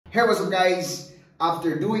Hey, what's up guys?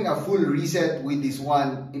 After doing a full reset with this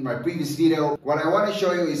one in my previous video, what I want to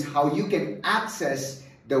show you is how you can access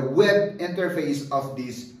the web interface of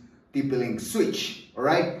this TP-Link switch.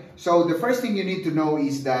 Alright, so the first thing you need to know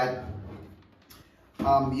is that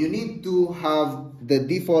you need to have the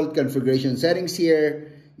default configuration settings here.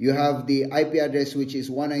 You have the IP address, which is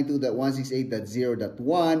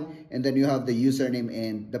 192.168.0.1, and then you have the username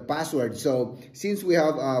and the password. So since we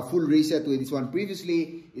have a full reset with this one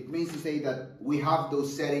previously, it means to say that we have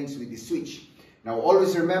those settings with the switch. Now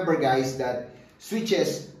always remember guys that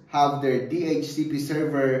switches have their DHCP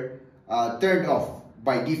server turned off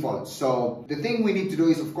by default. So the thing we need to do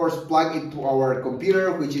is of course plug it to our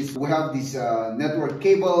computer, which is we have this network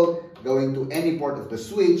cable going to any port of the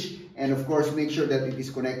switch, and of course make sure that it is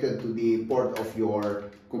connected to the port of your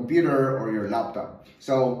computer or your laptop.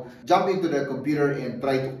 So jump into the computer and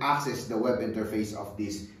try to access the web interface of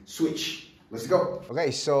this switch. Let's go. Okay,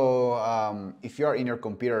 so if you're in your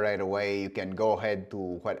computer right away, you can go ahead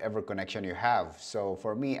to whatever connection you have. So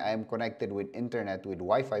for me, I'm connected with internet with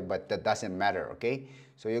Wi-Fi, but that doesn't matter, okay?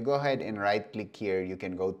 So you go ahead and right click here. You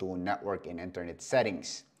can go to network and internet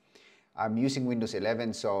settings. I'm using Windows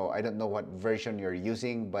 11, so I don't know what version you're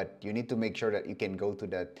using, but you need to make sure that you can go to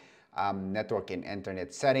that network and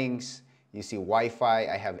internet settings. You see Wi-Fi,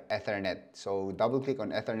 I have Ethernet. So double click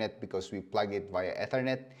on Ethernet because we plug it via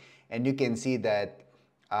Ethernet. And you can see that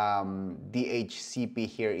DHCP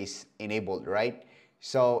here is enabled, right?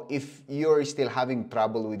 So if you're still having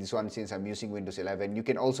trouble with this one, since I'm using Windows 11, you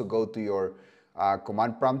can also go to your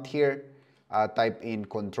command prompt here. Type in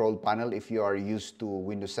control panel if you are used to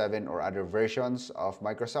Windows 7 or other versions of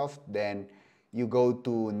Microsoft. Then you go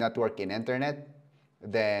to network and internet,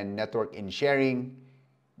 then network and sharing.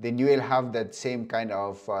 Then you will have that same kind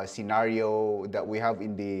of scenario that we have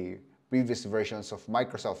in the previous versions of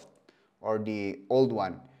Microsoft or the old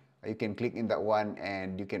one. You can click in that one,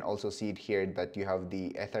 and you can also see it here that you have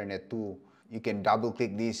the Ethernet 2. You can double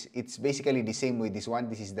click this. It's basically the same with this one.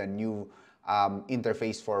 This is the new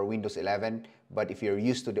interface for Windows 11, but if you're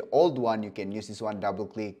used to the old one, you can use this one, double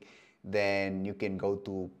click, then you can go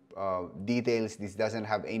to details. This doesn't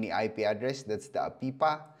have any IP address, that's the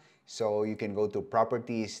APIPA. So you can go to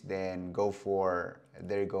properties, then go for,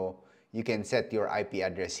 there you go, you can set your IP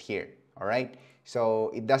address here. All right, so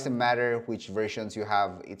it doesn't matter which versions you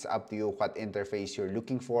have, it's up to you what interface you're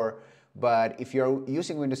looking for. But if you're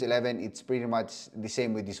using Windows 11, it's pretty much the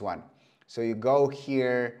same with this one. So you go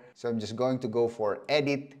here, so I'm just going to go for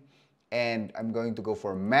edit, and I'm going to go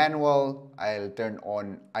for manual. I'll turn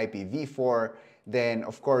on IPv4. Then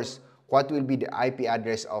of course, what will be the IP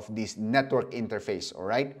address of this network interface, all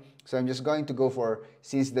right? So I'm just going to go for,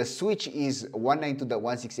 since the switch is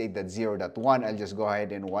 192.168.0.1, I'll just go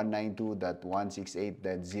ahead and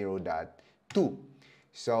 192.168.0.2.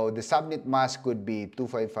 So the subnet mask could be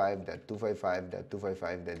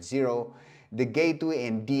 255.255.255.0. The gateway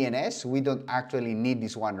and DNS, we don't actually need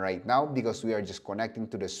this one right now because we are just connecting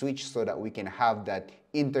to the switch so that we can have that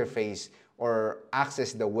interface or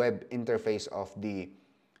access the web interface of the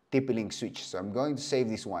TP-Link switch. So I'm going to save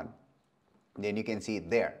this one. Then you can see it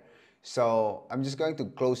there. So I'm just going to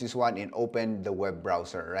close this one and open the web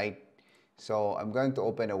browser, right? So I'm going to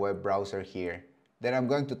open a web browser here. Then I'm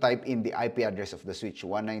going to type in the IP address of the switch,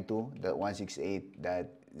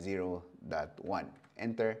 192.168.0.1.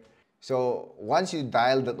 Enter. So once you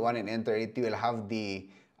dial that one and enter it, you will have the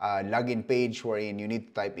login page wherein you need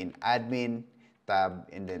to type in admin, tab,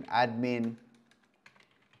 and then admin.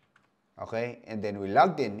 Okay, and then we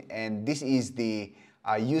logged in, and this is the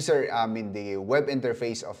the web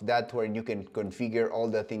interface of that, where you can configure all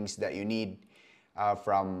the things that you need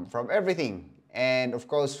from everything. And of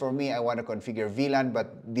course, for me, I want to configure VLAN,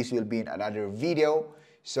 but this will be in another video.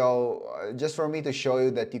 So just for me to show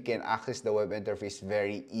you that you can access the web interface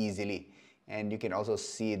very easily. And you can also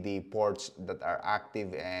see the ports that are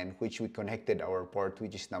active and which we connected our port,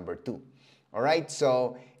 which is number 2. Alright,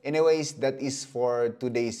 so anyways, that is for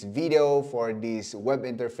today's video for this web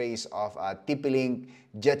interface of a TP-Link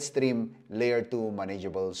JetStream Layer 2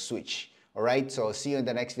 Manageable Switch. Alright, so see you in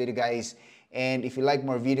the next video guys. And if you like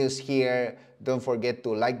more videos here, don't forget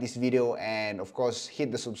to like this video and of course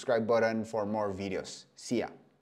hit the subscribe button for more videos. See ya!